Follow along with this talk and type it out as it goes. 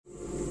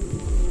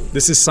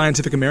This is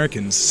Scientific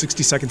American's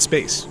 60-Second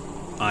Space.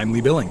 I'm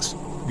Lee Billings.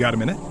 Got a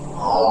minute?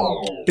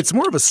 It's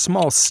more of a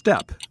small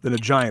step than a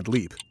giant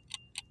leap.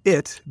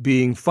 It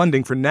being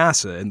funding for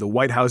NASA in the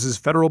White House's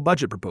federal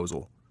budget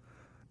proposal.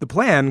 The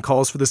plan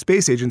calls for the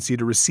space agency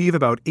to receive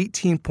about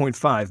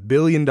 $18.5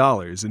 billion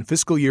in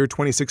fiscal year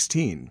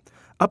 2016,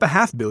 up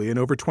 $500 million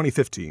over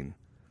 2015.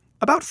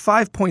 About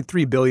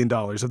 $5.3 billion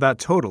of that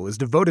total is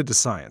devoted to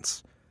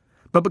science.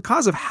 But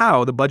because of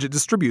how the budget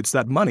distributes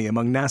that money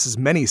among NASA's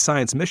many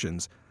science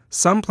missions,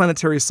 some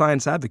planetary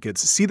science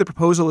advocates see the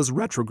proposal as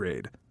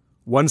retrograde.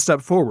 One step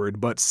forward,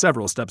 but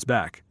several steps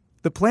back.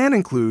 The plan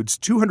includes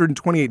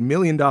 $228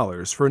 million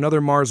for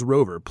another Mars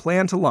rover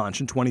planned to launch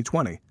in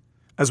 2020,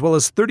 as well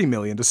as $30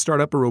 million to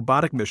start up a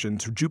robotic mission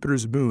to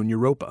Jupiter's moon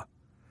Europa.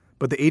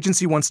 But the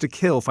agency wants to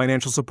kill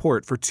financial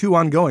support for two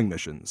ongoing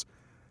missions,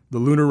 the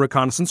Lunar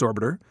Reconnaissance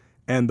Orbiter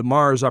and the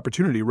Mars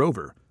Opportunity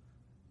rover.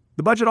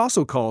 The budget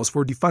also calls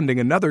for defunding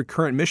another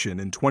current mission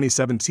in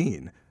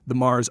 2017, the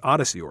Mars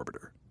Odyssey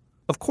orbiter.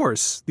 Of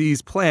course,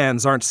 these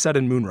plans aren't set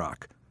in moon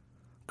rock.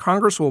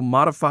 Congress will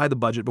modify the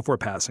budget before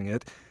passing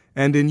it,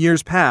 and in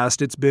years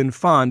past, it's been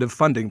fond of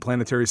funding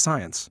planetary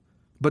science.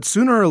 But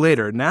sooner or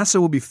later, NASA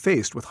will be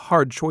faced with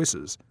hard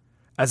choices,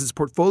 as its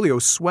portfolio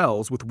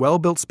swells with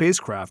well-built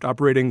spacecraft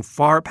operating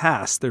far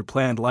past their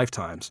planned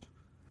lifetimes.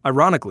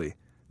 Ironically,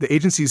 the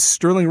agency's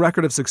sterling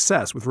record of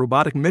success with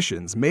robotic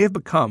missions may have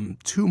become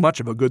too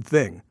much of a good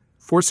thing,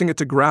 forcing it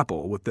to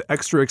grapple with the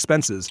extra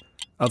expenses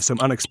of some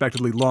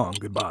unexpectedly long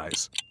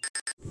goodbyes.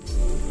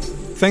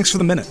 Thanks for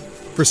the minute.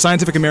 For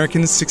Scientific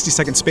American's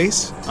 60-Second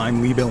Space,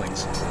 I'm Lee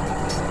Billings.